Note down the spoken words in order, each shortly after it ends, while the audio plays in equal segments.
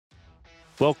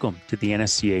Welcome to the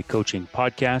NSCA Coaching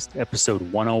Podcast, episode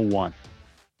 101.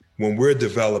 When we're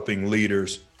developing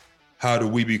leaders, how do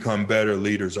we become better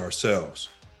leaders ourselves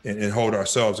and hold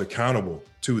ourselves accountable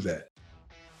to that?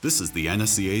 This is the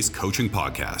NSCA's Coaching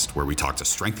Podcast, where we talk to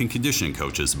strength and conditioning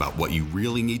coaches about what you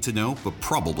really need to know, but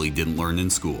probably didn't learn in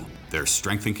school. There's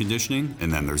strength and conditioning,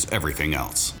 and then there's everything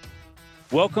else.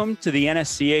 Welcome to the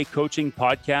NSCA Coaching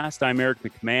Podcast. I'm Eric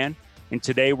McMahon, and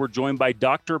today we're joined by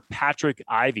Dr. Patrick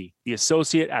Ivey, the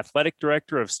Associate Athletic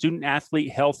Director of Student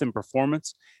Athlete Health and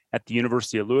Performance at the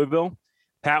University of Louisville.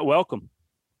 Pat, welcome.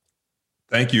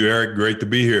 Thank you, Eric. Great to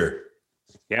be here.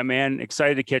 Yeah, man.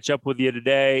 Excited to catch up with you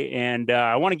today. And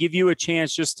I want to give you a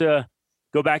chance just to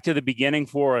go back to the beginning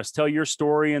for us. Tell your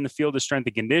story in the field of strength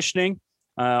and conditioning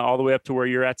all the way up to where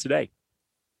you're at today.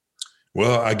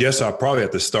 Well, I guess I'll probably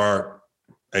have to start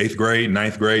 8th grade,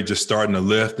 9th grade, just starting to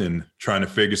lift and trying to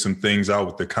figure some things out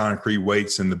with the concrete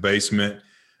weights in the basement.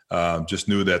 Just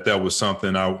knew that was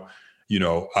something I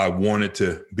wanted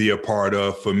to be a part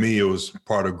of. For me, it was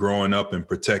part of growing up and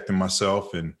protecting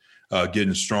myself and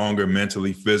getting stronger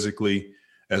mentally, physically.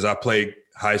 As I played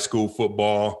high school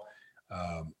football,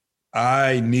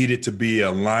 I needed to be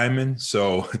a lineman.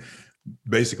 So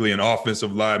basically an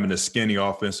offensive lineman, a skinny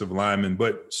offensive lineman,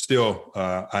 but still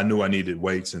I knew I needed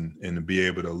weights and to be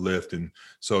able to lift. And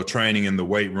so training in the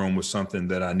weight room was something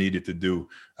that I needed to do.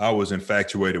 I was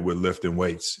infatuated with lifting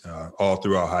weights all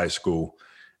throughout high school.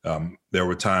 There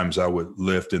were times I would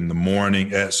lift in the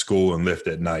morning at school and lift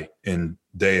at night and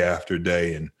day after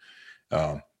day,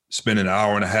 and spend an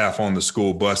hour and a half on the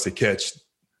school bus to catch,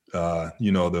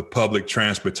 the public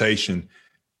transportation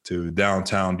to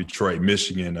downtown Detroit,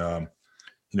 Michigan.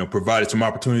 Provided some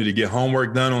opportunity to get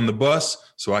homework done on the bus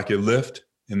so I could lift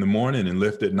in the morning and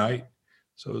lift at night.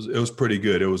 So it was pretty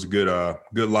good. It was a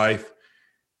good life.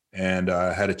 And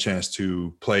I had a chance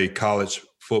to play college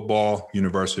football,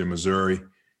 University of Missouri,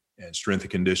 and strength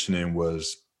and conditioning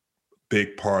was a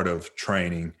big part of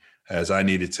training as I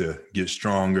needed to get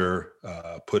stronger,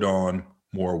 put on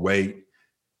more weight.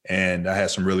 And I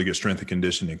had some really good strength and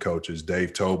conditioning coaches.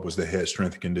 Dave Tobe was the head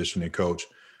strength and conditioning coach,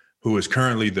 who is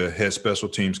currently the head special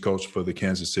teams coach for the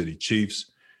Kansas City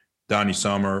Chiefs. Donnie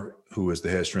Summer, who is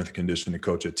the head strength and conditioning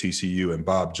coach at TCU, and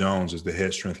Bob Jones is the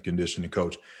head strength and conditioning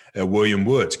coach at William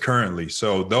Woods currently.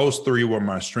 So those three were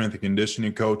my strength and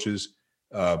conditioning coaches.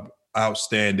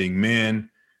 Outstanding men,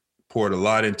 poured a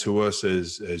lot into us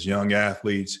as young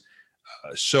athletes,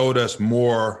 showed us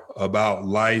more about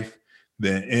life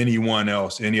than anyone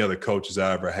else, any other coaches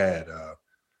I ever had,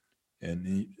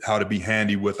 and how to be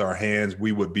handy with our hands.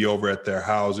 We would be over at their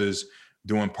houses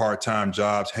doing part-time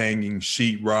jobs, hanging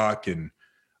sheetrock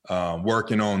and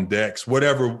working on decks,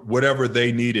 whatever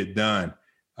they needed done.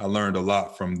 I learned a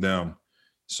lot from them.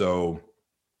 So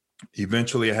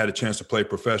eventually I had a chance to play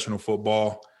professional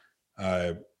football.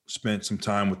 I spent some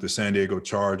time with the San Diego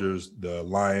Chargers, the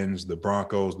Lions, the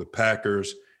Broncos, the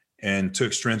Packers, and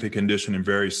took strength and conditioning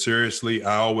very seriously.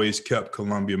 I always kept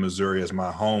Columbia, Missouri as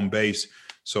my home base.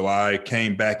 So I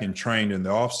came back and trained in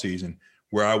the off season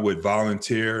where I would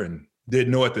volunteer, and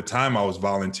didn't know at the time I was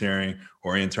volunteering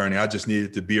or interning. I just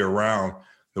needed to be around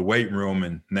the weight room.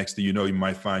 And next thing you know, you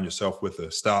might find yourself with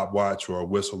a stopwatch or a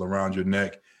whistle around your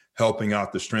neck, helping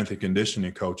out the strength and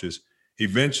conditioning coaches.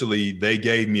 Eventually, they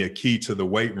gave me a key to the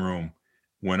weight room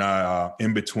when I,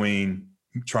 in between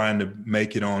trying to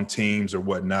make it on teams or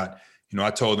whatnot.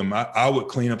 I told them I would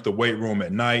clean up the weight room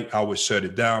at night. I would shut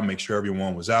it down, make sure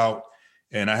everyone was out.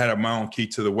 And I had my own key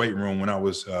to the weight room when I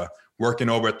was working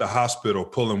over at the hospital,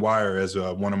 pulling wire as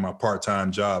one of my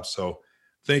part-time jobs. So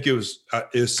I think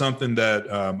it's something that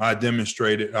I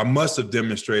demonstrated. I must have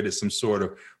demonstrated some sort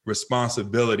of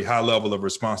responsibility, high level of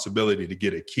responsibility to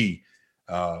get a key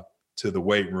to the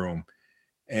weight room.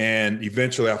 And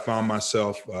eventually I found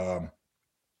myself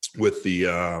with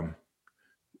the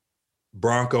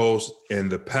Broncos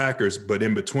and the Packers. But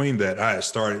in between that, I had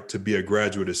started to be a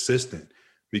graduate assistant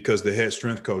because the head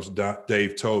strength coach,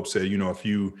 Dave Tobe, said,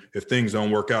 if things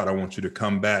don't work out, I want you to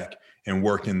come back and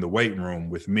work in the weight room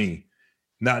with me.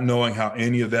 Not knowing how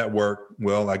any of that worked,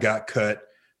 well, I got cut.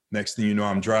 Next thing you know,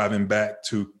 I'm driving back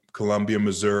to Columbia,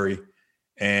 Missouri,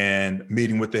 and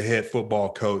meeting with the head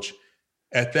football coach.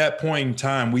 At that point in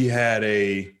time, we had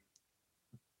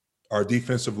our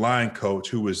defensive line coach,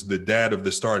 who was the dad of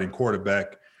the starting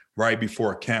quarterback, right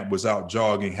before camp was out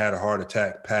jogging, had a heart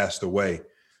attack, passed away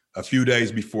a few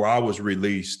days before I was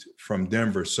released from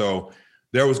Denver. So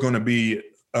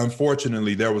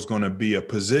unfortunately, there was going to be a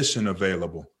position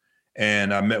available.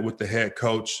 And I met with the head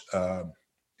coach,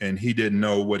 and he didn't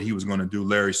know what he was going to do.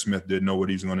 Larry Smith didn't know what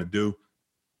he was going to do.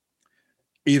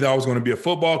 either I was going to be a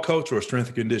football coach or a strength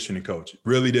and conditioning coach. It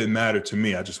really didn't matter to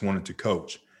me. I just wanted to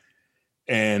coach.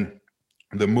 And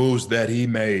the moves that he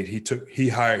made,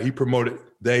 he promoted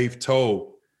Dave Toub.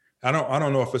 I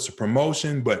don't know if it's a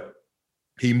promotion, but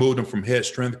he moved him from head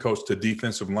strength coach to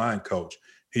defensive line coach.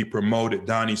 He promoted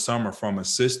Donnie Summer from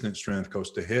assistant strength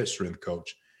coach to head strength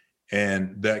coach.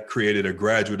 And that created a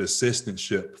graduate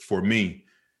assistantship for me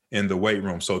in the weight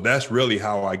room. So that's really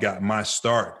how I got my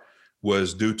start,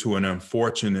 was due to an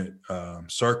unfortunate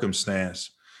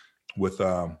circumstance with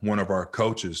one of our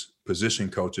coaches, position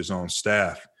coaches on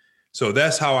staff. So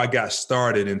that's how I got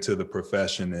started into the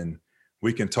profession. And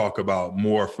we can talk about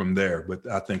more from there, but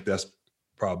I think that's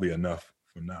probably enough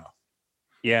for now.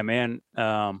 Yeah, man.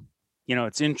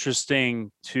 It's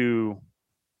interesting to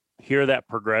hear that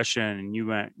progression, and you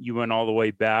went all the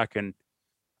way back. And,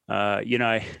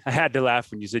 I had to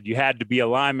laugh when you said you had to be a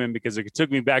lineman, because it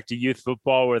took me back to youth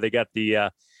football where they got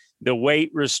the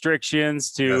weight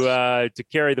restrictions to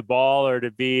carry the ball or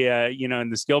to be, in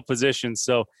the skill position.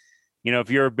 So, if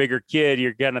you're a bigger kid,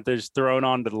 you're kind of just thrown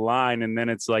onto the line, and then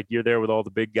it's like you're there with all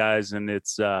the big guys. And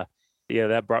it's,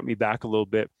 that brought me back a little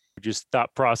bit. Just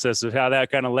thought process of how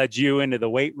that kind of led you into the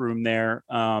weight room there.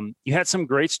 You had some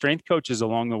great strength coaches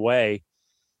along the way.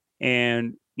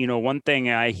 And, one thing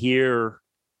I hear,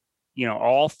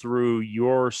 all through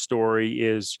your story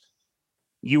is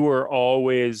you were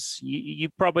always, you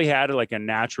probably had like a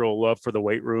natural love for the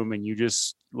weight room, and you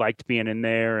just liked being in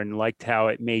there and liked how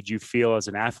it made you feel as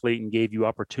an athlete and gave you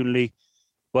opportunity.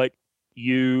 But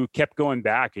you kept going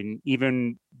back. And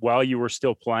even while you were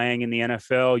still playing in the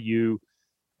NFL, you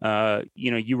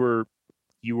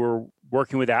were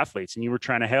working with athletes, and you were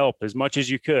trying to help as much as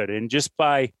you could. And just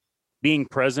by being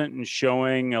present and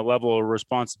showing a level of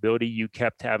responsibility, you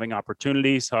kept having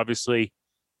opportunities. Obviously,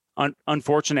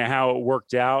 unfortunate how it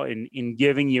worked out in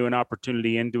giving you an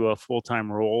opportunity into a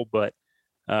full-time role. But,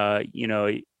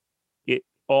 it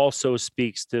also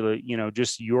speaks to,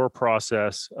 just your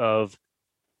process of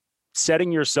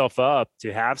setting yourself up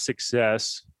to have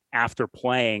success after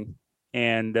playing.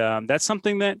 And that's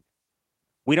something that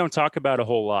we don't talk about a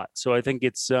whole lot. So I think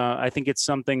it's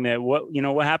something that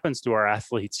what happens to our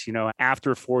athletes,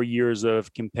 after 4 years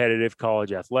of competitive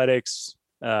college athletics.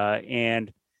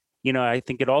 And I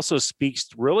think it also speaks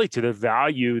really to the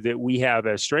value that we have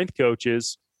as strength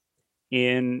coaches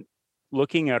in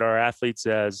looking at our athletes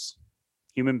as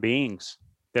human beings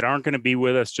that aren't going to be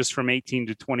with us just from 18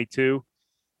 to 22.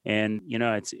 And,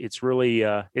 it's really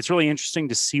interesting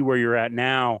to see where you're at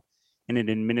now in an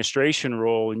administration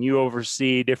role, and you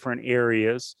oversee different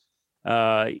areas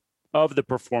of the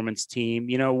performance team.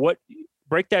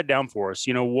 Break that down for us.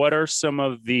 What are some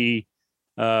of the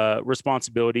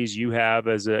responsibilities you have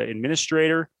as an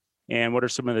administrator, and what are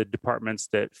some of the departments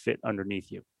that fit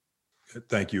underneath you?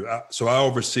 Thank you. So I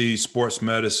oversee sports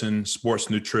medicine, sports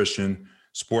nutrition,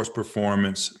 sports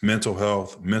performance, mental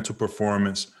health, mental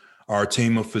performance, our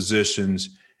team of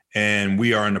physicians, and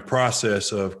we are in the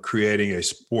process of creating a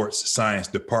sports science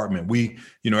department.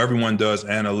 Everyone does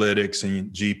analytics and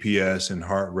GPS and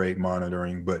heart rate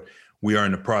monitoring, but we are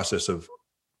in the process of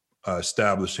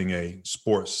establishing a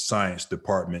sports science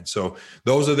department. So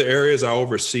those are the areas I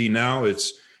oversee now.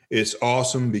 It's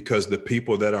awesome because the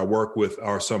people that I work with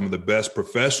are some of the best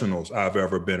professionals I've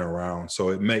ever been around. So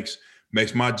it makes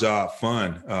my job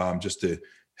fun, just to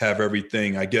have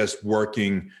everything, I guess,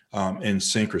 working in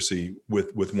synchrony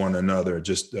with one another,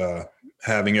 just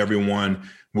having everyone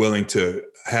willing to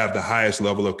have the highest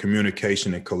level of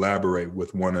communication and collaborate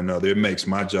with one another. It makes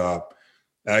my job,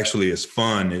 actually, it's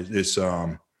fun. It's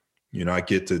I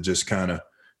get to just kind of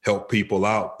help people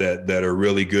out that are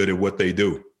really good at what they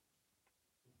do.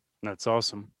 That's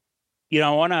awesome. I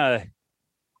want to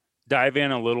dive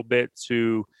in a little bit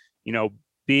to,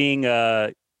 being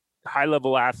a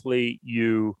high-level athlete,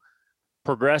 you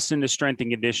progressed into strength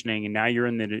and conditioning, and now you're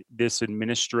in this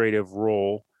administrative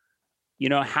role.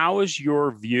 How has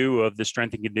your view of the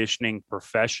strength and conditioning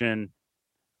profession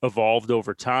evolved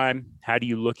over time? How do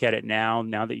you look at it now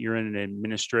that you're in an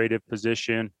administrative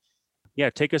position? Yeah,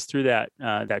 take us through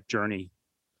that journey.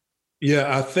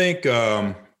 Yeah, I think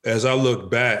as I look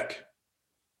back,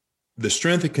 the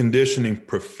strength and conditioning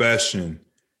profession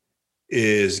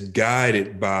is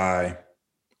guided by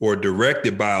or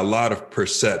directed by a lot of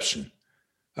perception.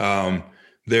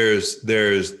 There's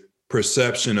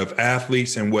perception of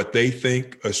athletes and what they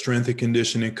think a strength and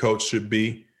conditioning coach should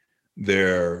be.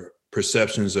 Their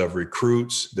perceptions of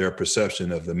recruits, their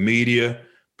perception of the media,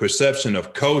 perception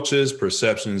of coaches,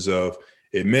 perceptions of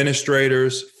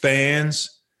administrators,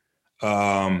 fans.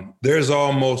 There's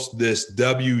almost this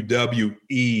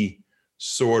WWE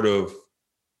sort of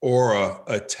aura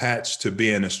attached to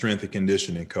being a strength and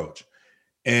conditioning coach.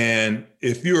 And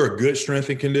if you're a good strength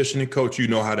and conditioning coach, you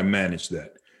know how to manage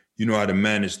that. You know how to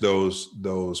manage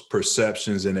those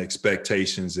perceptions and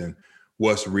expectations and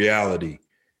what's reality.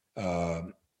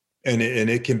 And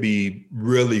it can be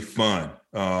really fun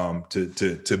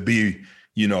to be,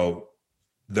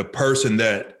 the person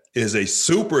that is a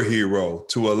superhero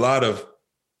to a lot of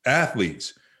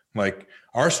athletes. Like,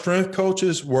 our strength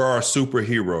coaches were our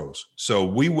superheroes. So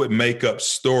we would make up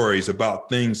stories about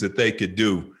things that they could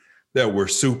do that were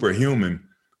superhuman.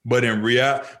 But in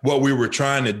reality, what we were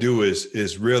trying to do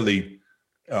is really,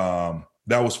 that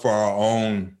was for our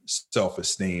own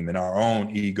self-esteem and our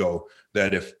own ego,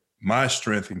 that if my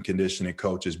strength and conditioning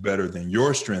coach is better than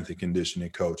your strength and conditioning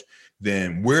coach,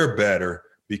 then we're better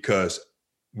because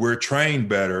we're trained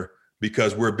better,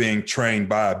 because we're being trained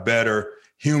by a better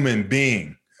human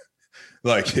being.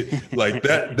 like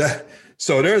that.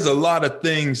 So there's a lot of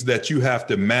things that you have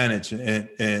to manage,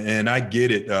 and I get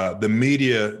it. The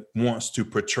media wants to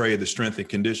portray the strength and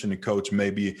conditioning coach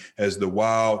maybe as the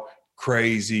wild,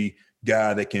 crazy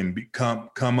guy that can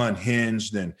come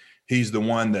unhinged, and he's the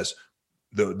one that's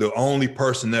the only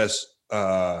person that's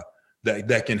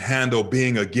that can handle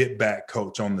being a get back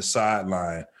coach on the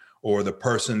sideline, or the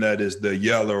person that is the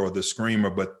yeller or the screamer,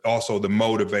 but also the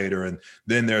motivator. And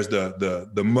then there's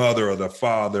the mother or the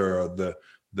father or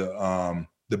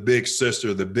the big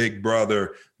sister, the big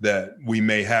brother that we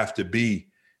may have to be.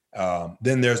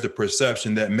 Then there's the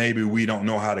perception that maybe we don't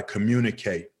know how to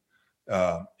communicate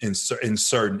in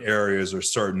certain areas or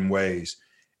certain ways.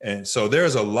 And so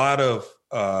there's a lot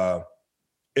of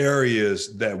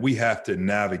areas that we have to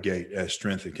navigate as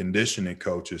strength and conditioning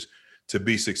coaches to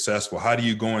be successful. How do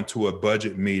you go into a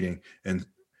budget meeting and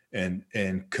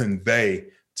convey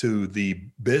to the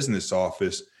business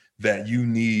office that you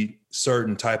need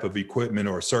certain type of equipment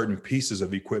or certain pieces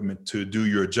of equipment to do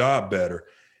your job better,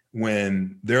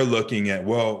 when they're looking at,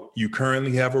 well, you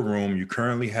currently have a room, you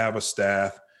currently have a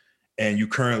staff, and you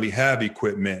currently have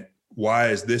equipment. Why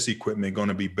is this equipment going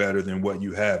to be better than what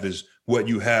you have? Is what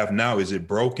you have now, is it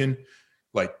broken?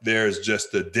 Like, there's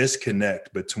just a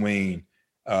disconnect between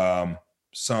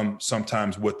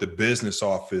sometimes what the business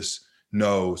office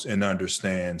knows and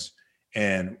understands,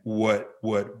 and what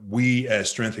we as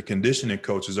strength and conditioning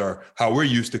coaches are, how we're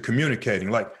used to communicating.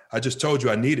 Like, I just told you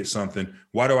I needed something.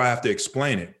 Why do I have to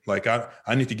explain it? Like,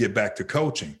 I need to get back to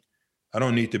coaching. I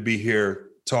don't need to be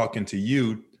here talking to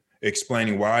you,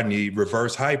 explaining why I need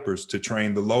reverse hypers to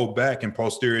train the low back and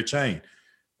posterior chain.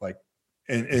 Like,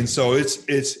 and so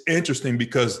it's interesting,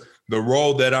 because the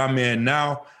role that I'm in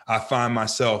now, I find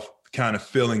myself kind of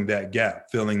filling that gap,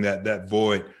 filling that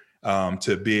void,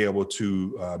 to be able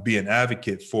to be an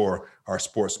advocate for our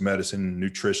sports medicine,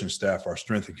 nutrition staff, our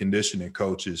strength and conditioning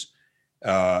coaches.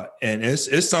 And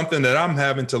it's something that I'm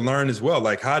having to learn as well.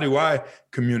 Like, how do I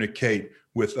communicate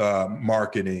with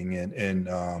marketing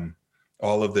and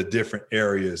all of the different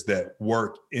areas that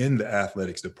work in the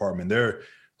athletics department? There are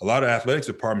a lot of athletics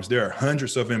departments, there are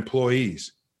hundreds of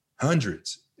employees,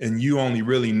 hundreds. And you only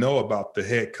really know about the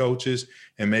head coaches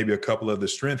and maybe a couple of the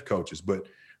strength coaches. But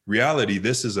reality,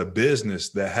 this is a business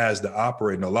that has to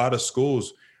operate. And a lot of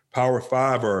schools, Power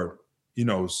 5, are,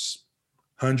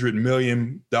 $100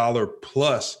 million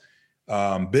plus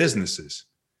businesses.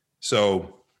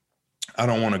 So I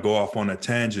don't want to go off on a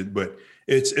tangent, but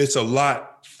it's a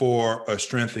lot for a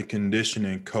strength and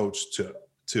conditioning coach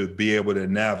to be able to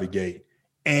navigate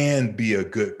and be a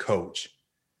good coach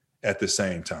at the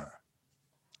same time.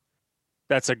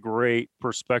 That's a great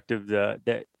perspective.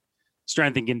 That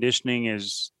strength and conditioning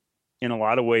is in a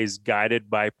lot of ways guided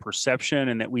by perception,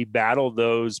 and that we battle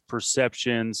those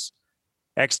perceptions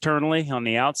externally on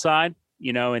the outside,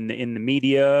 in the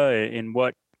media, in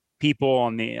what people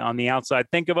on the outside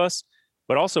think of us,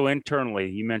 but also internally.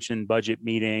 You mentioned budget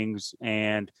meetings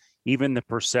and even the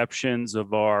perceptions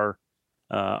of our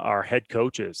head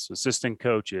coaches, assistant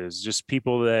coaches, just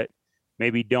people that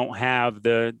maybe don't have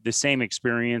the same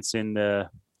experience on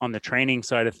the training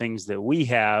side of things that we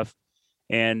have.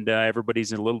 And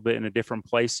everybody's a little bit in a different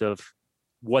place of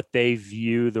what they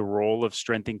view the role of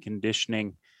strength and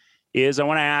conditioning is. I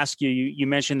want to ask you, you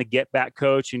mentioned the get back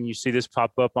coach, and you see this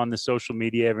pop up on the social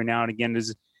media every now and again.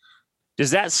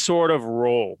 Does that sort of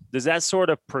role, does that sort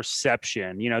of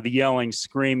perception, the yelling,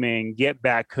 screaming, get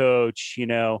back coach,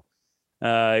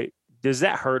 does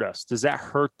that hurt us? Does that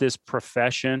hurt this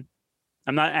profession?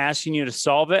 I'm not asking you to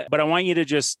solve it, but I want you to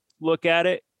just look at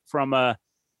it from a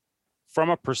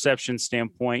perception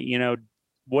standpoint.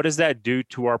 What does that do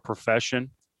to our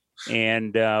profession?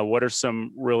 And what are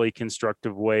some really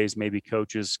constructive ways maybe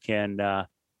coaches can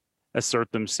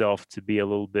assert themselves to be a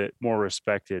little bit more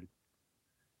respected?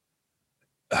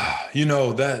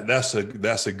 That's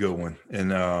a good one.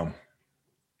 And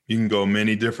you can go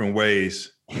many different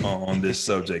ways on this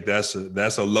subject. That's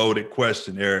a loaded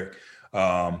question, Eric.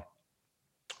 Why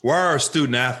are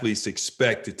student athletes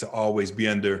expected to always be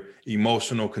under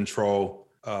emotional control,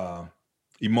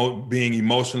 being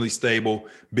emotionally stable,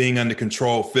 being under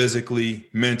control physically,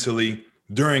 mentally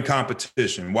during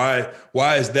competition? Why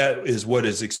is what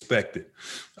is expected?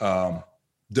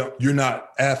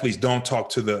 Athletes don't talk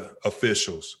to the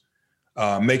officials.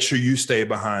 Make sure you stay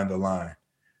behind the line.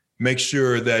 Make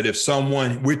sure that if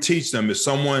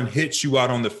someone hits you out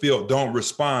on the field, don't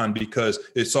respond, because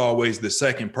it's always the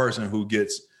second person who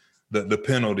gets the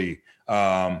penalty.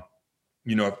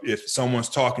 If someone's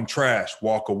talking trash,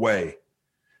 walk away.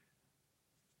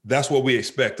 That's what we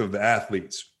expect of the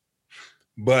athletes.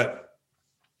 But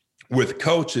with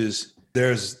coaches,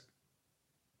 there's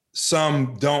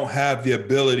some don't have the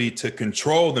ability to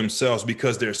control themselves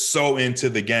because they're so into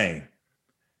the game.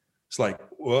 It's like,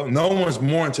 well, no one's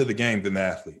more into the game than the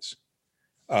athletes.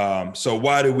 So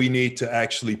why do we need to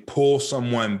actually pull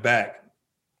someone back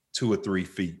 2 or 3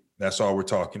 feet? That's all we're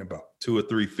talking about, 2 or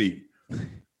 3 feet,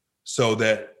 so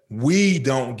that we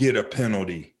don't get a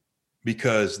penalty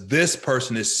because this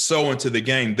person is so into the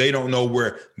game, they don't know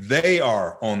where they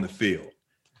are on the field.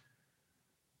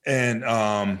 And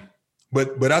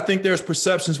but I think there's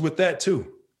perceptions with that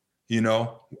too.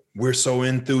 We're so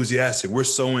enthusiastic, we're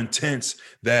so intense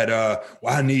that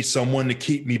I need someone to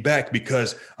keep me back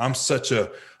because I'm such a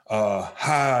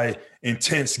high,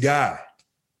 intense guy.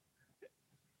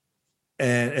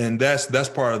 And that's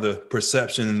part of the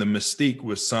perception and the mystique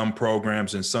with some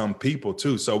programs and some people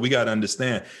too. So we got to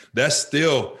understand that's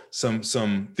still some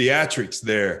theatrics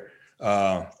there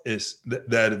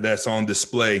that's on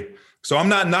display. So I'm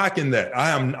not knocking that.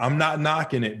 I'm not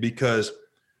knocking it, because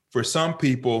for some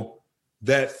people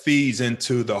that feeds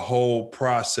into the whole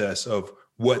process of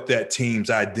what that team's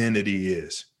identity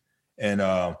is. And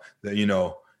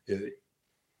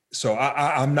so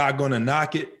I'm not going to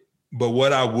knock it. But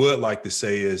what I would like to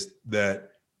say is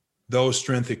that those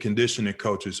strength and conditioning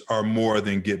coaches are more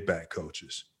than get back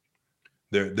coaches.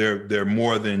 They're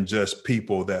more than just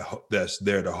people that's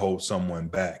there to hold someone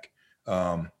back.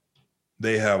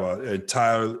 They have an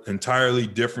entirely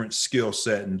different skill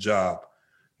set and job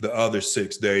the other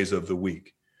 6 days of the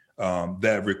week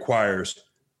that requires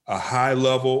a high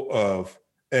level of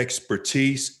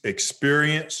expertise,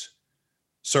 experience,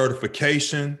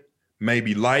 certification,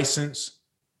 maybe license,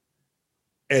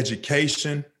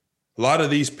 education. A lot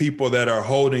of these people that are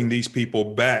holding these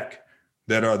people back,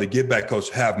 that are the get back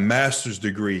coach, have master's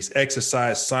degrees,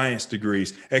 exercise science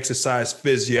degrees, exercise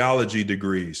physiology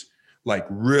degrees, like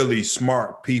really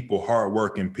smart people,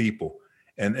 hardworking people.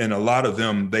 And a lot of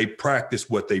them, they practice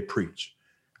what they preach.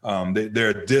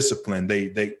 They're disciplined.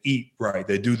 They eat right.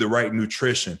 They do the right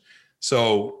nutrition.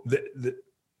 So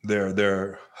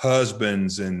they're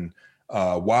husbands and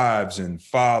wives and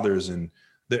fathers, and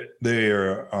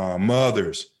their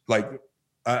mothers. Like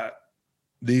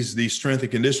these strength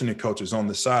and conditioning coaches on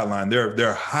the sideline,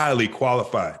 they're highly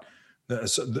qualified.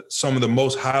 Some of the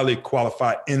most highly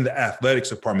qualified in the athletics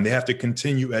department. They have to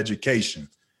continue education,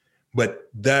 but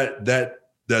that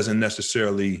doesn't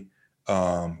necessarily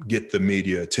get the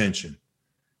media attention.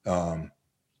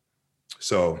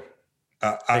 So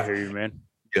I hear you, man.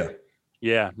 Yeah.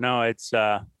 Yeah. No, it's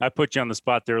I put you on the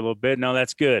spot there a little bit. No,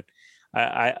 that's good.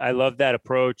 I love that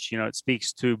approach. It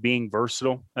speaks to being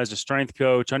versatile as a strength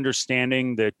coach,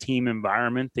 understanding the team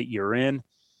environment that you're in,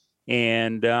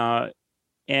 and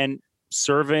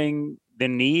serving the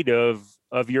need of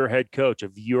your head coach,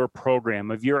 of your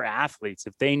program, of your athletes.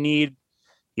 If they need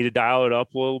you to dial it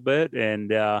up a little bit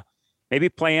and maybe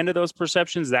play into those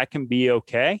perceptions, that can be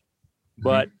okay.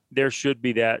 But there should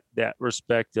be that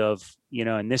respect of,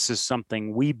 and this is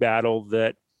something we battle,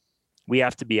 that we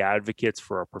have to be advocates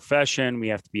for our profession. We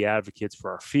have to be advocates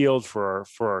for our field, for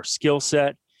our skill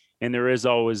set. And there is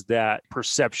always that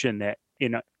perception that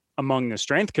among the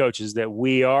strength coaches that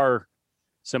we are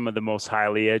some of the most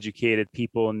highly educated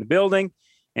people in the building,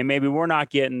 and maybe we're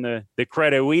not getting the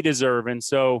credit we deserve. And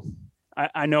so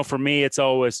I know for me, it's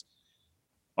always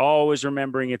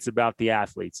remembering it's about the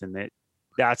athletes, and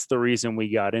that's the reason we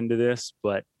got into this.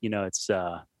 But it's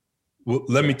well,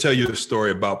 let me tell you a story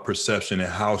about perception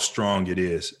and how strong it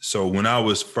is. So when I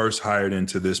was first hired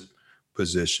into this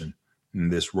position, in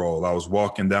this role, I was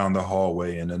walking down the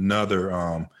hallway, and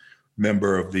another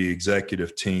member of the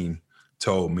executive team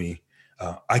told me,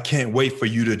 I can't wait for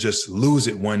you to just lose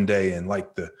it one day and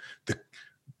like the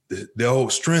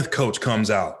old strength coach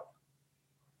comes out.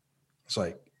 It's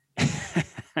like,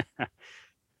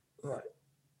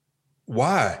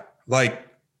 Why? Like,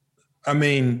 I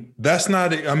mean, that's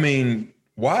not, I mean,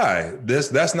 why?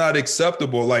 That's not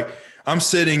acceptable. Like, I'm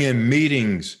sitting in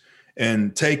meetings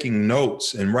and taking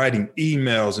notes and writing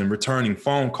emails and returning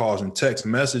phone calls and text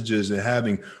messages and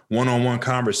having one-on-one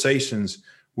conversations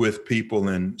with people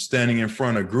and standing in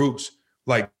front of groups.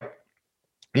 Like,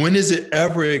 when is it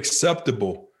ever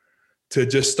acceptable to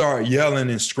just start yelling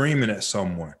and screaming at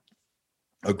someone,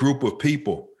 a group of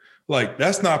people? Like,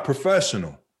 that's not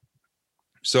professional.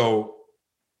 So,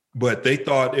 but they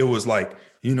thought it was like,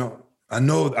 you know, I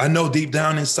know deep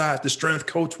down inside the strength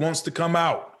coach wants to come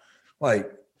out. Like,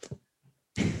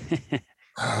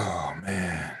 oh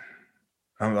man.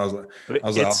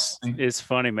 It's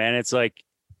funny, man. It's like,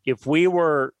 if we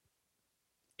were,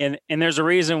 and there's a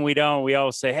reason we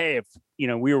always say, hey, if, you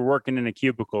know, we were working in a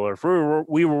cubicle, or if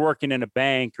we were working in a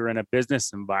bank or in a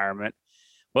business environment,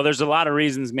 well, there's a lot of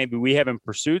reasons maybe we haven't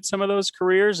pursued some of those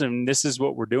careers, and this is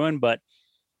what we're doing. But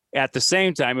at the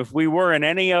same time, if we were in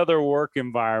any other work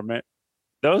environment,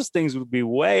 those things would be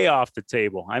way off the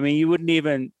table. I mean, you wouldn't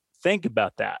even think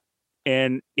about that.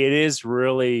 And it is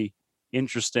really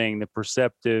interesting, the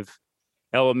perceptive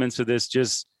elements of this,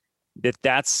 just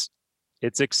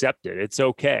it's accepted. It's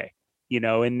okay, you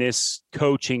know, in this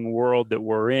coaching world that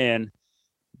we're in,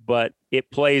 but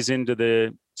it plays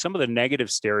into some of the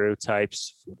negative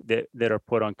stereotypes that are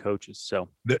put on coaches. So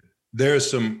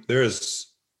there's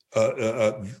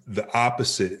the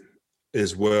opposite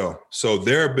as well. So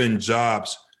there have been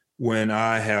jobs when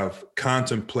I have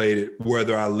contemplated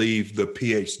whether I leave the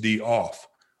PhD off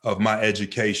of my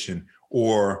education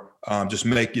or just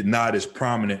make it not as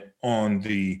prominent on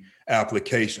the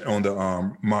application, on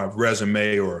the my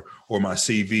resume or my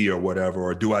CV or whatever,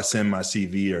 or do I send my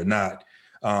CV or not?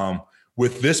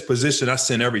 With this position, I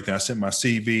sent everything. I sent my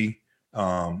CV,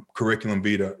 curriculum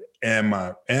vitae, and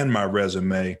my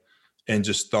resume, and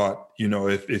just thought, you know,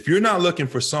 if you're not looking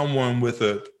for someone with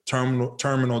a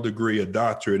terminal degree, a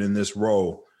doctorate in this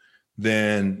role,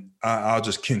 then I'll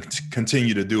just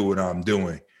continue to do what I'm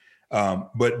doing.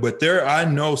 But there, I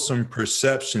know some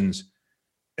perceptions,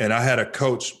 and I had a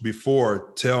coach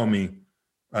before tell me,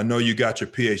 I know you got your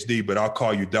PhD, but I'll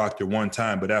call you doctor one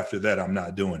time, but after that, I'm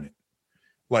not doing it.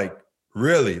 Like,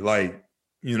 really? Like,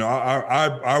 you know,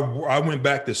 I went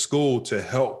back to school to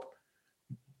help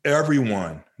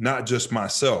everyone, not just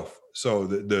myself. So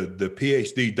the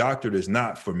PhD doctorate is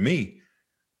not for me.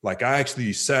 Like, I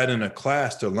actually sat in a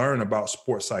class to learn about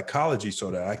sports psychology so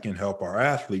that I can help our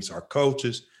athletes, our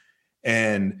coaches.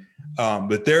 And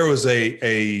but there was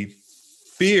a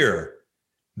fear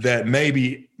that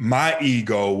maybe my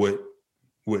ego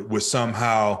would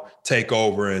somehow take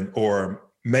over, or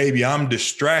maybe I'm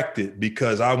distracted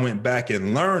because I went back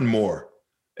and learned more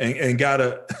and got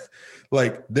a,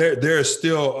 like, there's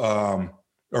still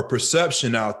a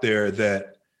perception out there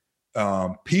that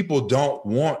people don't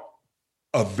want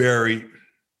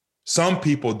some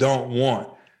people don't want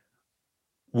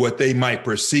what they might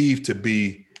perceive to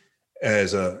be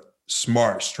as a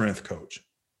smart strength coach.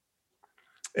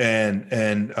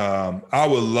 And I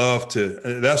would love to,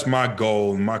 that's my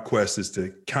goal. My quest is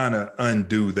to kind of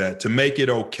undo that, to make it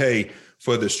okay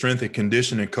for the strength and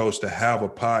conditioning coach to have a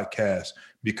podcast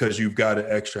because you've got an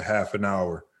extra half an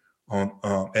hour on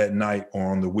at night or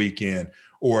on the weekend.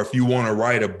 Or if you want to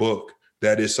write a book,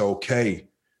 that it's okay.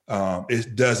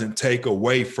 It doesn't take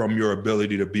away from your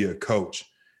ability to be a coach.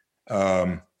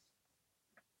 And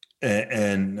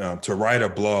to write a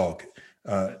blog,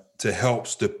 to help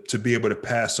to be able to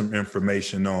pass some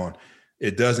information on.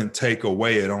 It doesn't take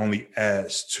away, it only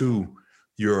adds to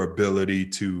your ability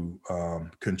to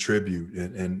contribute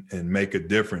and make a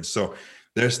difference. So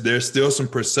there's still some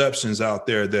perceptions out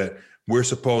there that we're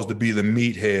supposed to be the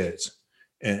meatheads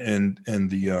and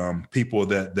the people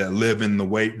that live in the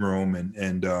weight room.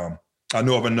 And I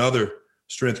know of another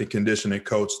strength and conditioning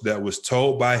coach that was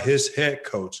told by his head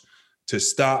coach to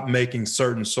stop making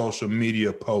certain social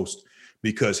media posts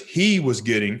because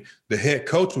the head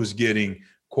coach was getting,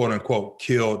 quote unquote,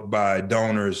 killed by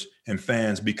donors and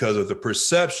fans because of the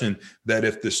perception that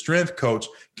if the strength coach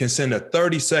can send a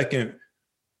 30-second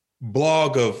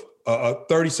blog of a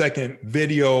 30-second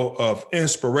video of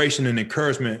inspiration and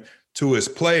encouragement to his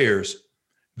players,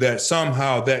 that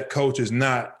somehow that coach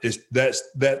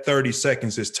that 30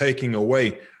 seconds is taking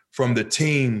away from the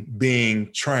team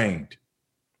being trained.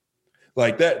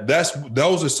 Like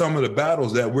those are some of the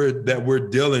battles that we're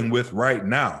dealing with right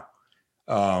now.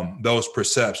 Those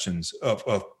perceptions of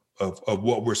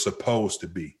what we're supposed to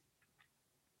be.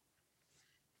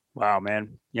 Wow,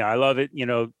 man. Yeah, I love it. You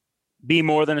know, be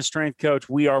more than a strength coach.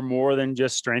 We are more than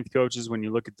just strength coaches. When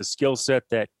you look at the skill set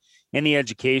that and the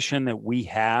education that we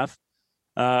have.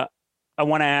 I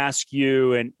want to ask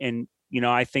you, and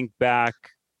I think back,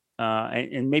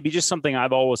 and maybe just something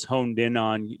I've always honed in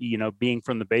on, being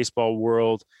from the baseball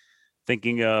world,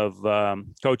 thinking of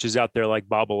coaches out there like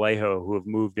Bob Alejo who have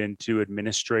moved into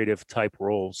administrative type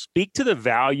roles. Speak to the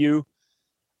value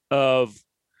of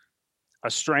a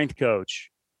strength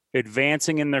coach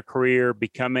advancing in their career,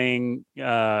 becoming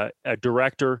a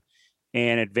director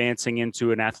and advancing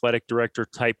into an athletic director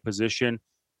type position.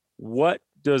 What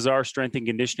does our strength and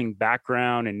conditioning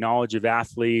background and knowledge of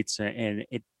athletes and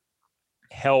it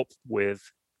help with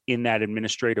in that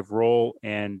administrative role,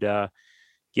 and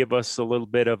give us a little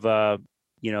bit of a,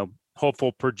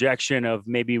 hopeful projection of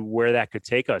maybe where that could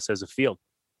take us as a field?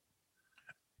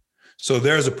 So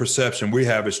there's a perception we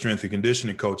have as strength and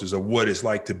conditioning coaches of what it's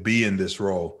like to be in this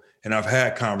role. And I've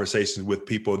had conversations with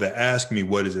people that ask me,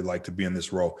 what is it like to be in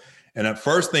this role? And the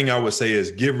first thing I would say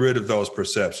is get rid of those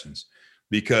perceptions,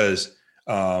 because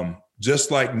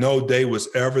just like no day was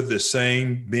ever the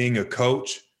same being a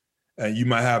coach, and you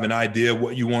might have an idea of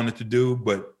what you wanted to do,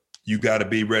 but you got to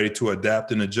be ready to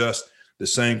adapt and adjust. The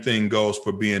same thing goes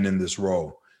for being in this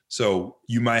role. So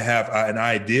you might have an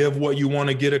idea of what you want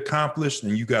to get accomplished,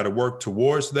 and you got to work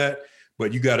towards that,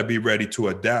 but you got to be ready to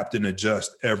adapt and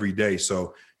adjust every day.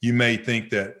 So you may think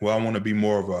that, well, I want to be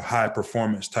more of a high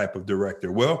performance type of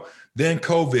director. Well, then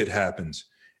COVID happens,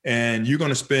 and you're going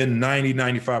to spend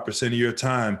 95% of your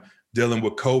time dealing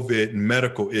with COVID and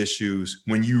medical issues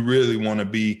when you really want to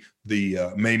be the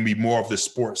maybe more of the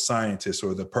sports scientist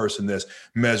or the person that's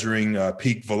measuring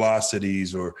peak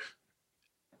velocities, or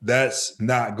that's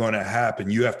not going to happen.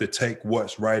 You have to take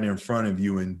what's right in front of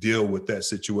you and deal with that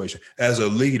situation as a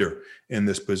leader in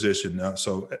this position.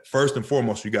 So first and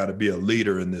foremost, you got to be a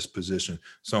leader in this position,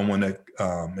 someone that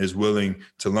is willing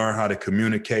to learn how to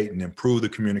communicate and improve the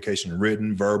communication,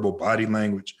 written, verbal, body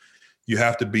language. You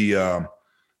have to be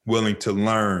willing to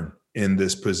learn in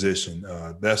this position.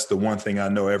 That's the one thing I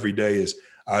know every day is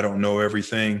I don't know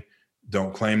everything.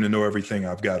 Don't claim to know everything.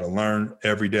 I've got to learn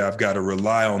every day. I've got to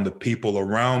rely on the people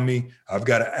around me. I've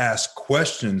got to ask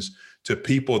questions to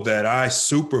people that I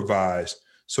supervise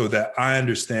so that I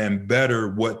understand better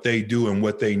what they do and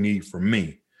what they need from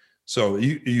me. So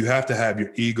you have to have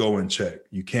your ego in check.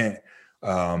 You can't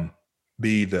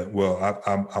be the, well,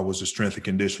 I was a strength and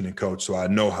conditioning coach, so I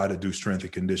know how to do strength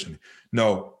and conditioning.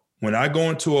 No, when I go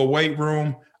into a weight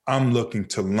room, I'm looking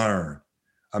to learn.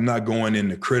 I'm not going in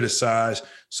to criticize.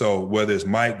 So whether it's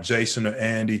Mike, Jason, or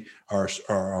Andy,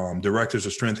 our directors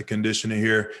of strength and conditioning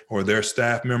here, or their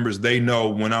staff members, they know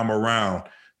when I'm around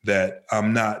that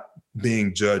I'm not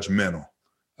being judgmental.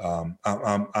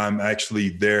 I'm actually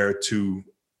there to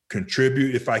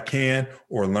contribute if I can,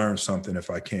 or learn something if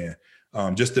I can,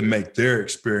 just to make their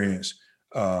experience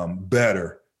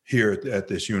better here at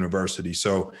this university.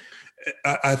 So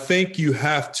I think you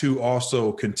have to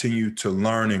also continue to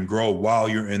learn and grow while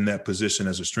you're in that position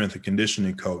as a strength and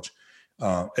conditioning coach.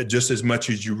 Just as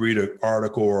much as you read an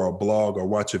article or a blog or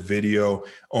watch a video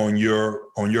on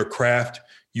your craft,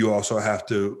 you also have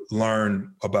to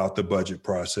learn about the budget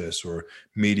process or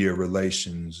media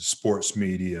relations, sports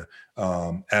media,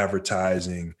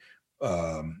 advertising,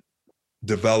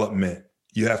 development.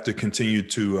 You have to continue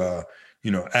to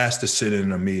ask to sit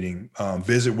in a meeting,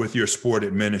 visit with your sport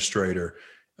administrator,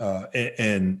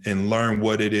 and learn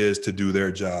what it is to do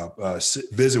their job.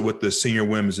 Visit with the senior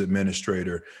women's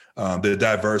administrator, the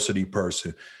diversity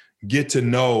person. Get to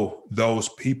know those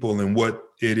people and what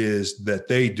it is that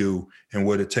they do and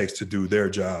what it takes to do their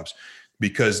jobs,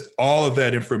 because all of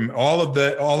that information, all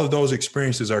of those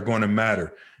experiences are going to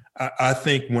matter. I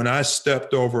think when I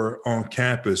stepped over on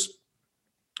campus,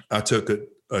 I took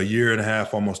a year and a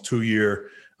half, almost 2 year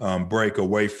break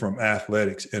away from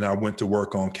athletics, and I went to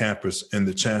work on campus in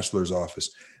the chancellor's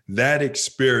office. That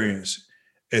experience,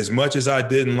 as much as I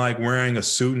didn't like wearing a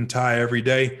suit and tie every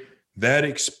day, that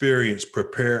experience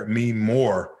prepared me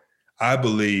more, I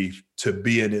believe, to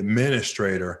be an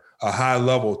administrator, a high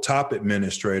level top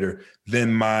administrator,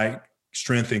 than my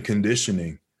strength and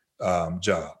conditioning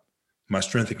job. My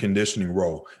strength and conditioning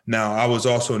role. Now, I was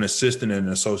also an assistant and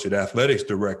an associate athletics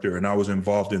director, and I was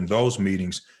involved in those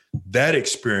meetings. That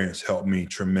experience helped me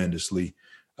tremendously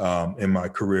in my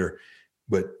career.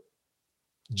 But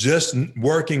just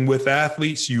working with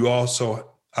athletes,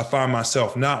 I find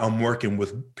myself now I'm working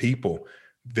with people,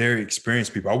 very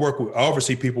experienced people. I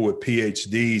oversee people with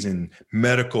PhDs and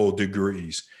medical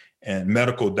degrees and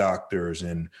medical doctors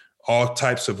and all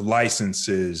types of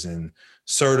licenses and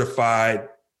certified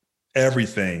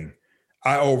everything.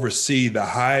 I oversee the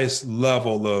highest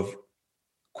level of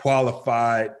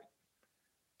qualified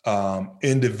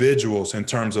individuals in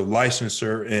terms of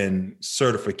licensure and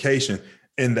certification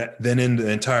than in the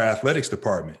entire athletics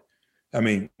department. I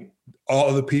mean,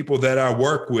 all the people that I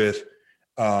work with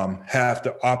have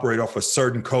to operate off a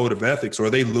certain code of ethics or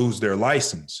they lose their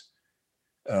license.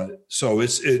 So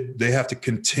they have to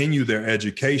continue their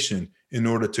education in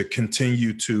order to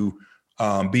continue to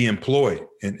be employed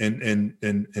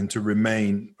and to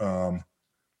remain,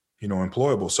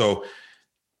 employable. So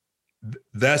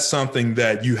that's something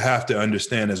that you have to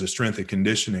understand as a strength and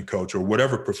conditioning coach or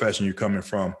whatever profession you're coming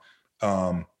from.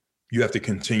 You have to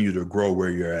continue to grow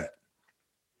where you're at.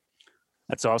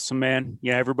 That's awesome, man.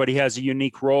 Yeah, everybody has a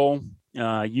unique role,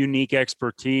 unique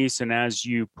expertise. And as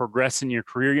you progress in your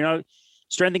career,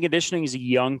 strength and conditioning is a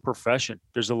young profession.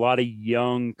 There's a lot of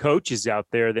young coaches out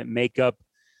there that make up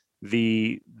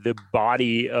the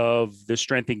body of the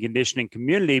strength and conditioning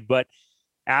community. But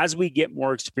as we get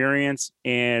more experience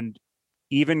and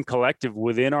even collective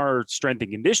within our strength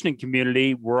and conditioning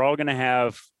community, we're all going to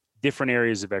have different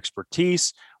areas of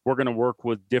expertise. We're going to work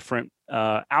with different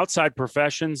outside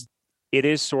professions. It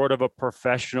is sort of a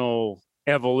professional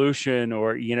evolution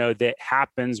that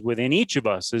happens within each of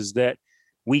us, is that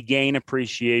we gain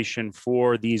appreciation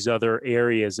for these other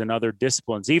areas and other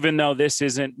disciplines, even though this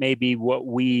isn't maybe what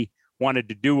we wanted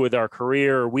to do with our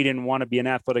career, or we didn't want to be an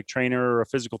athletic trainer or a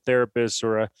physical therapist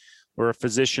or a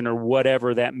physician or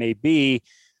whatever that may be.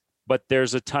 But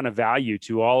there's a ton of value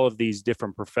to all of these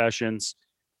different professions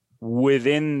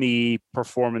within the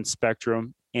performance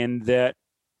spectrum, and that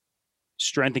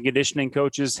strength and conditioning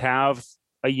coaches have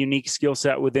a unique skill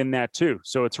set within that too.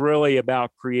 So it's really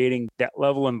about creating that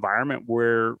level environment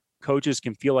where coaches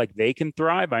can feel like they can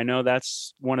thrive. I know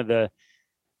that's one of the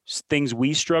things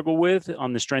we struggle with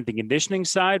on the strength and conditioning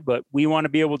side, but we want to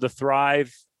be able to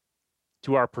thrive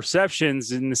to our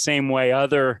perceptions in the same way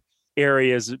other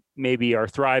areas maybe are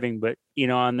thriving. But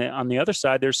on the other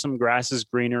side, there's some grass is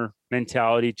greener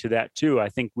mentality to that too. I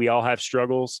think we all have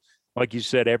struggles. Like you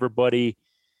said, everybody,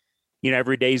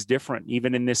 every day is different.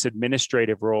 Even in this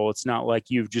administrative role, it's not like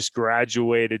you've just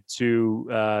graduated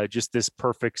to just this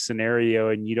perfect scenario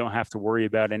and you don't have to worry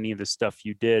about any of the stuff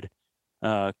you did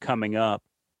coming up.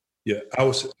 Yeah, I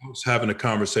was having a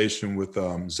conversation with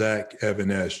Zach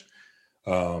Evanesh,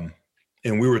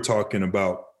 and we were talking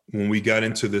about when we got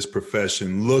into this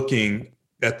profession, looking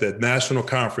at the national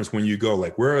conference, when you go,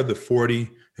 like, where are the 40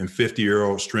 and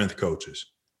 50-year-old strength coaches?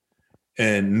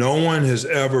 And no one has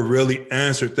ever really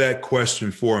answered that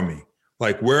question for me.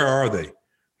 Like, where are they?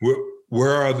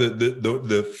 Where are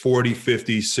the 40,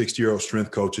 50, 60-year-old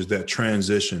strength coaches that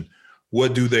transition?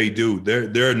 What do they do?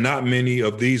 There are not many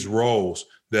of these roles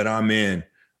that I'm in.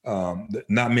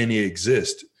 Not many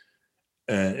exist.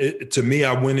 And to me,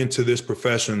 I went into this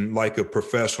profession like a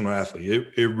professional athlete.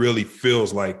 It really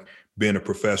feels like being a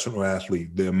professional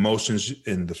athlete. The emotions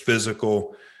and the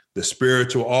physical, the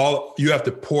spiritual, all you have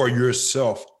to pour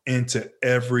yourself into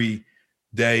every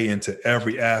day, into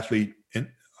every athlete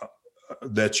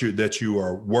that you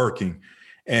are working.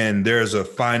 And there's a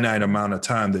finite amount of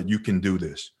time that you can do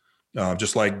this.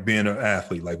 Just like being an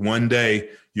athlete. Like one day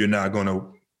you're not going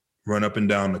to run up and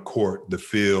down the court, the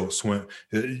field, swim.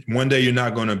 One day you're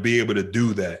not going to be able to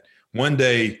do that. One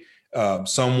day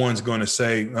someone's going to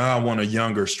say, I want a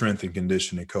younger strength and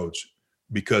conditioning coach,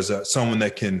 because someone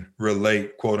that can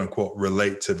relate, quote unquote,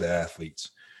 relate to the athletes.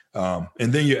 And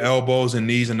then your elbows and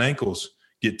knees and ankles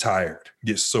get tired,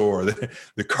 get sore.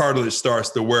 The cartilage starts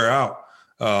to wear out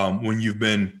when you've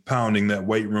been pounding that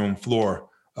weight room floor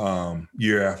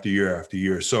year after year after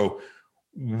year. So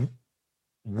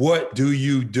what do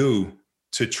you do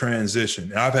to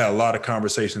transition? I've had a lot of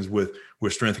conversations with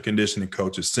strength and conditioning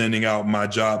coaches, sending out my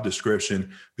job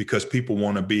description because people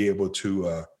want to be able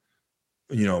to,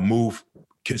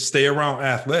 can stay around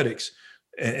athletics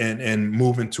and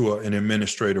move into an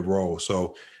administrative role.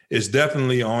 So it's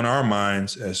definitely on our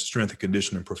minds as strength and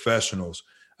conditioning professionals.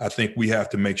 I think we have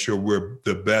to make sure we're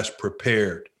the best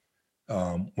prepared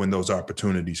when those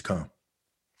opportunities come.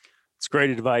 It's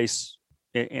great advice.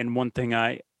 And one thing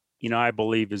I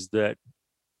believe is that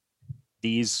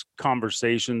these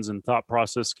conversations and thought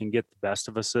process can get the best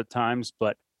of us at times,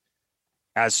 but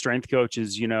as strength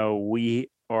coaches, we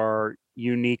are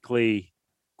uniquely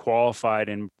qualified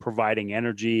in providing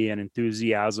energy and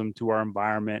enthusiasm to our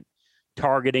environment,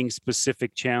 targeting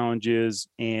specific challenges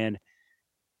and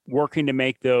working to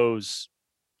make those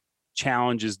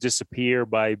challenges disappear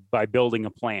by building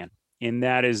a plan. And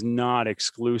that is not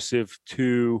exclusive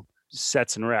to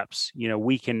sets and reps.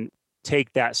 We can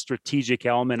take that strategic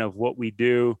element of what we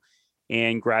do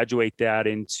and graduate that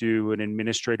into an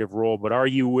administrative role. But are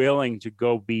you willing to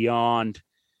go beyond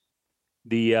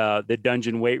the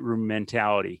dungeon weight room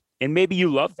mentality. And maybe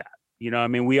you love that. I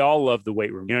mean, we all love the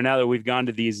weight room. Now that we've gone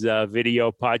to these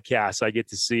video podcasts, I get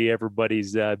to see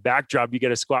everybody's backdrop. You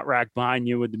got a squat rack behind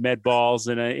you with the med balls,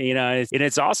 and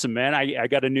it's awesome, man. I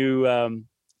got a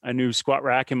new squat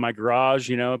rack in my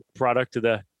garage. Product of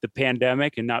the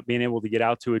pandemic and not being able to get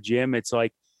out to a gym. It's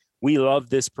like we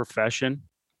love this profession.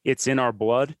 It's in our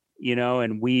blood,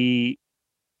 and we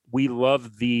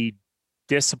love the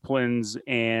disciplines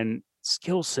and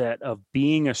skill set of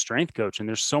being a strength coach, and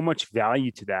there's so much value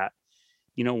to that.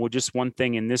 Well, just one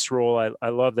thing in this role, I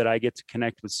love that I get to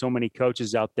connect with so many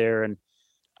coaches out there. And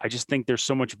I just think there's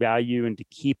so much value into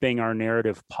keeping our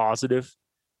narrative positive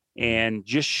and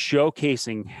just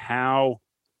showcasing how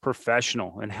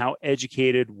professional and how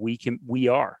educated we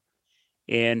are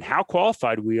and how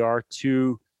qualified we are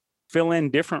to fill in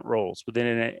different roles within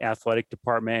an athletic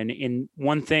department. And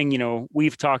one thing,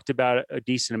 we've talked about a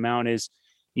decent amount is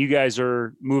you guys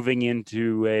are moving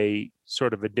into a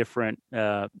sort of a different,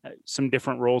 some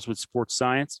different roles with sports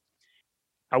science.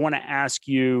 I want to ask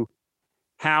you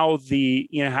how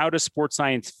does sports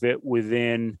science fit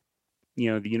within,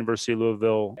 the University of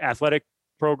Louisville athletic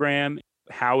program?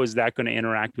 How is that going to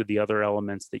interact with the other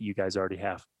elements that you guys already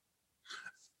have?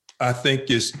 I think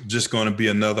it's just going to be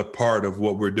another part of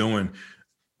what we're doing.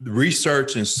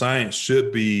 Research and science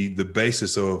should be the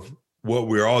basis of what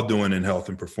we're all doing in health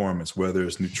and performance, whether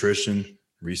it's nutrition,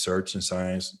 research and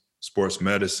science, sports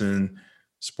medicine,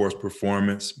 sports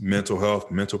performance, mental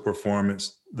health, mental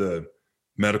performance, the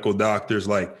medical doctors.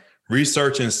 Like,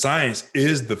 research and science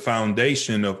is the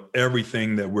foundation of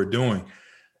everything that we're doing.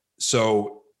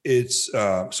 So it's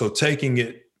taking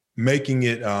it, making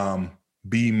it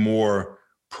be more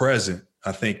present,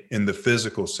 I think, in the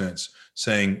physical sense,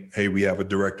 saying, hey, we have a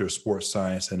director of sports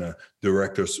science and a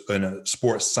director and a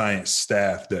sports science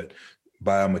staff that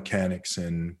biomechanics,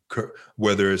 and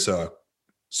whether it's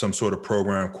some sort of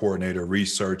program coordinator,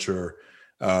 researcher,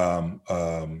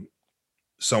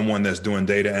 someone that's doing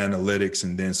data analytics,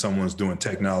 and then someone's doing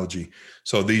technology.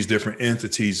 So these different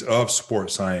entities of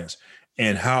sports science,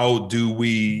 and how do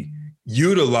we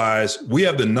utilize, we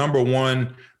have the number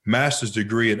one master's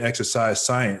degree in exercise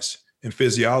science and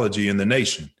physiology in the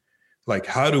nation. Like,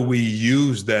 how do we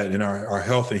use that in our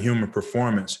health and human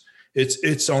performance?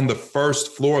 It's on the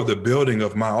first floor of the building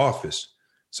of my office.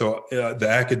 So the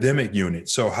academic unit.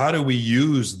 So how do we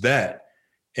use that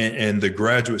and the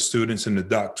graduate students and the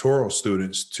doctoral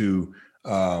students to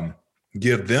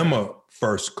give them a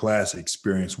first class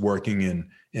experience working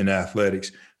in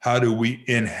athletics? How do we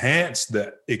enhance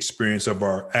the experience of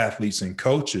our athletes and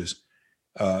coaches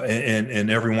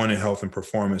and everyone in health and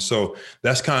performance? So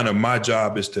that's kind of my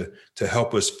job, is to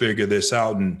help us figure this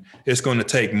out. And it's going to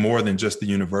take more than just the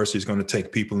university. It's going to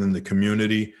take people in the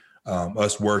community,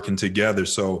 us working together.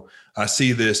 So I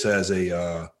see this as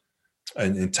an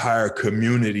entire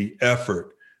community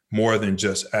effort, more than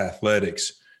just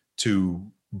athletics, to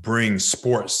bring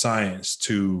sports science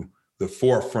to the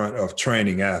forefront of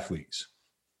training athletes.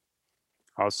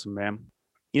 Awesome, man.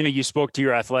 You spoke to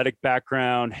your athletic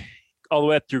background all the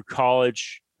way up through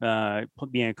college,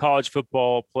 being a college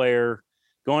football player,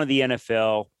 going to the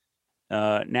NFL,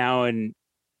 now in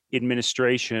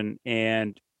administration.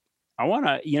 And I want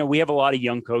to, we have a lot of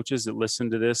young coaches that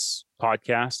listen to this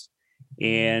podcast,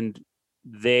 and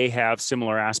they have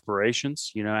similar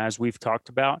aspirations, as we've talked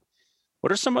about.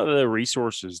 What are some of the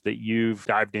resources that you've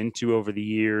dived into over the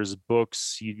years?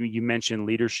 Books, you mentioned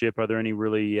leadership. Are there any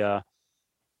really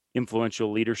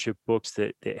influential leadership books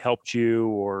that helped you,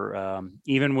 or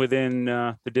even within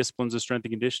the disciplines of strength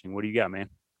and conditioning? What do you got, man?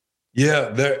 Yeah,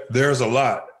 there's a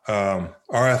lot. Our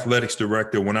athletics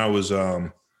director, when I was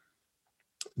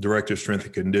director of strength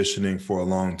and conditioning for a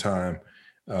long time,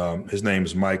 his name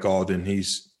is Mike Alden.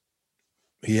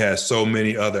 He has so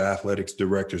many other athletics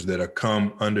directors that have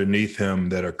come underneath him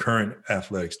that are current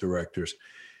athletics directors.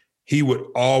 He would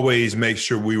always make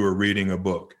sure we were reading a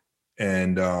book.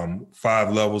 And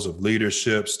 5 levels of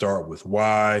leadership, start with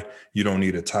why. You don't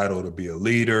need a title to be a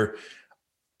leader.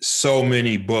 So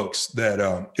many books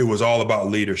that it was all about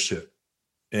leadership.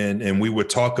 And we would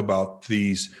talk about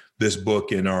this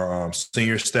book in our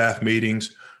senior staff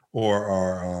meetings, or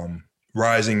our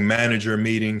rising manager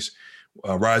meetings,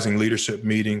 rising leadership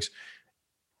meetings.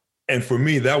 And for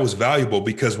me, that was valuable,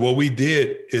 because what we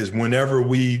did is, whenever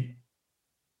we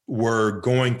were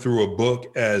going through a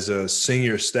book as a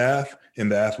senior staff in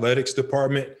the athletics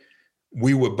department,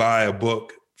 we would buy a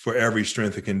book for every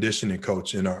strength and conditioning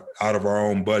coach out of our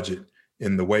own budget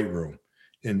in the weight room.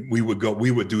 And we would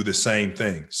do the same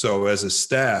thing. So as a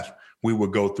staff, we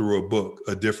would go through a book,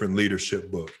 a different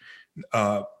leadership book.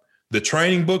 The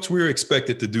training books, we were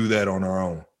expected to do that on our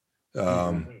own.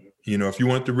 You know, if you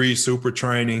want to read super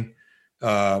training,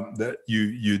 that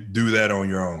you do that on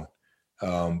your own.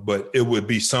 But it would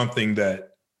be something that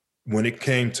when it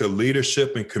came to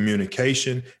leadership and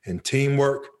communication and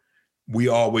teamwork, we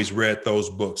always read those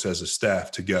books as a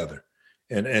staff together.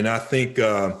 And I think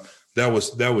that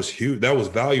was huge. That was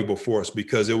valuable for us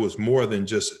because it was more than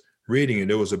just reading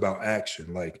it. It was about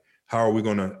action. Like, how are we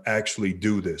going to actually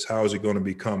do this? How is it going to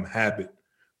become habit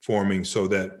forming so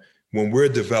that when we're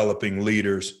developing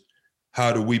leaders,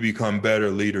 how do we become better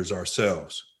leaders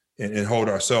ourselves and hold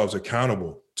ourselves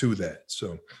accountable to that?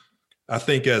 So I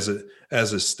think as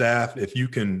a staff, if you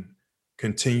can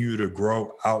continue to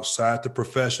grow outside the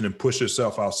profession and push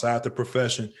yourself outside the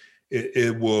profession,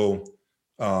 it will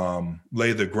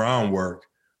lay the groundwork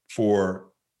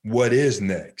for what is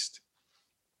next.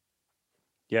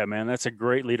 Yeah, man, that's a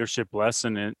great leadership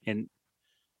lesson. And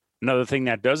another thing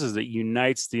that does is it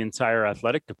unites the entire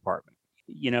athletic department.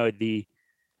 You know, the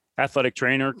athletic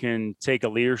trainer can take a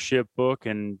leadership book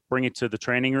and bring it to the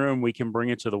training room. We can bring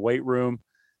it to the weight room,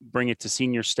 bring it to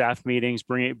senior staff meetings,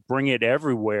 bring it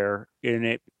everywhere. And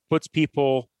it puts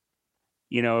people,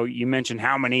 you know, you mentioned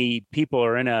how many people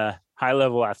are in a high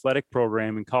level athletic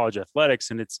program in college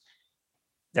athletics. And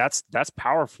that's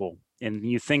powerful. And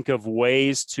you think of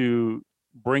ways to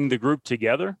bring the group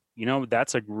together, you know,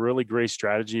 that's a really great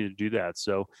strategy to do that.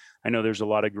 So I know there's a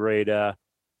lot of great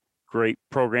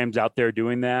programs out there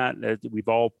doing that. We've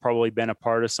all probably been a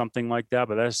part of something like that,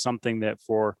 but that's something that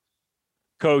for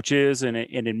coaches and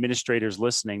administrators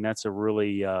listening, that's some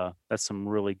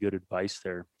really good advice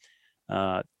there.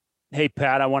 Hey,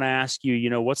 Pat, I want to ask you, you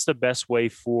know, what's the best way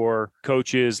for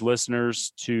coaches,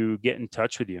 listeners to get in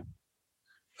touch with you?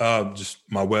 Just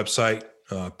my website,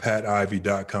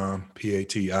 pativey.com,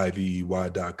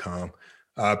 pativey.com.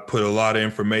 I put a lot of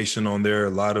information on there, a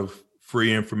lot of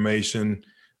free information,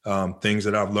 things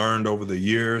that I've learned over the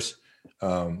years.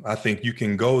 I think you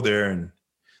can go there, and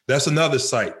that's another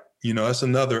site. You know, that's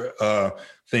another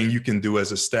thing you can do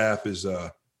as a staff is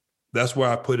that's where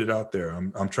I put it out there.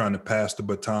 I'm trying to pass the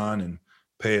baton and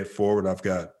pay it forward. I've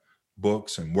got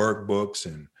books and workbooks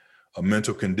and a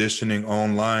mental conditioning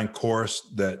online course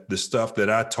that the stuff that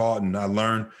I taught and I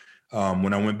learned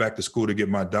when I went back to school to get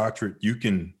my doctorate, you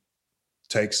can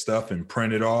take stuff and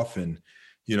print it off. And,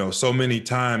 you know, so many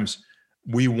times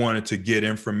we wanted to get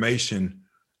information,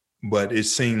 but it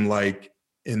seemed like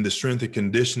in the strength and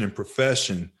conditioning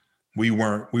profession, we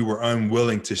were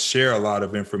unwilling to share a lot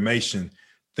of information,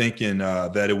 thinking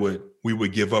that we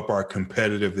would give up our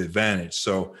competitive advantage.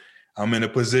 So I'm in a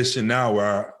position now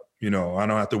where I don't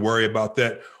have to worry about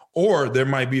that. Or there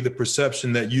might be the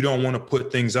perception that you don't want to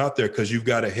put things out there because you've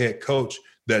got a head coach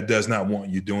that does not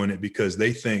want you doing it because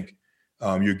they think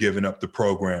you're giving up the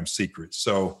program secrets.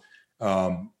 So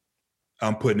I'm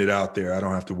putting it out there. I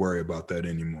don't have to worry about that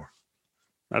anymore.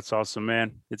 That's awesome,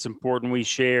 man. It's important we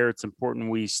share. It's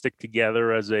important we stick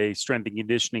together as a strength and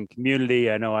conditioning community.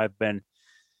 I know I've been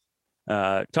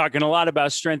talking a lot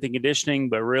about strength and conditioning,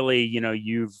 but really, you know,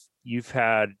 you've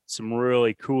had some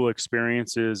really cool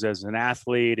experiences as an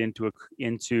athlete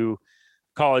into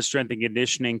college strength and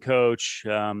conditioning coach.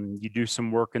 You do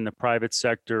some work in the private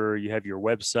sector. You have your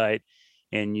website,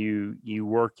 and you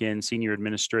work in senior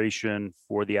administration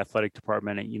for the athletic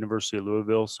department at University of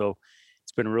Louisville. So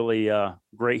it's been really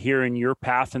great hearing your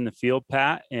path in the field,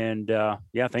 Pat. And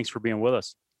thanks for being with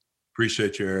us.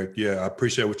 Appreciate you, Eric. Yeah, I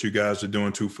appreciate what you guys are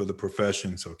doing too for the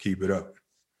profession. So keep it up.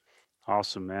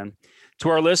 Awesome, man. To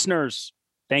our listeners,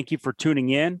 thank you for tuning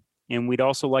in. And we'd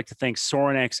also like to thank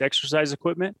Sorinex Exercise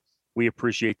Equipment. We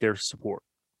appreciate their support.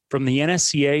 From the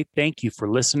NSCA, thank you for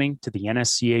listening to the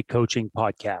NSCA Coaching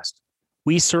Podcast.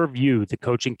 We serve you, the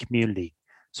coaching community.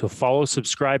 So follow,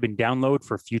 subscribe, and download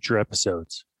for future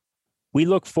episodes. We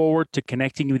look forward to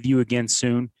connecting with you again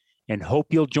soon and hope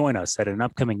you'll join us at an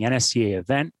upcoming NSCA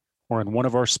event or in one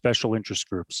of our special interest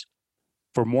groups.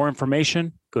 For more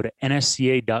information, go to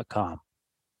nsca.com.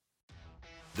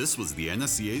 This was the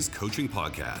NSCA's Coaching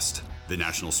Podcast. The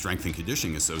National Strength and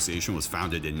Conditioning Association was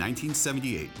founded in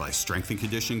 1978 by strength and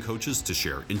conditioning coaches to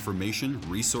share information,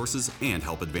 resources, and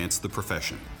help advance the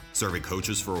profession. Serving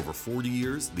coaches for over 40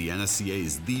 years, the NSCA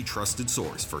is the trusted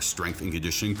source for strength and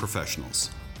conditioning professionals.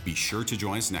 Be sure to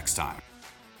join us next time.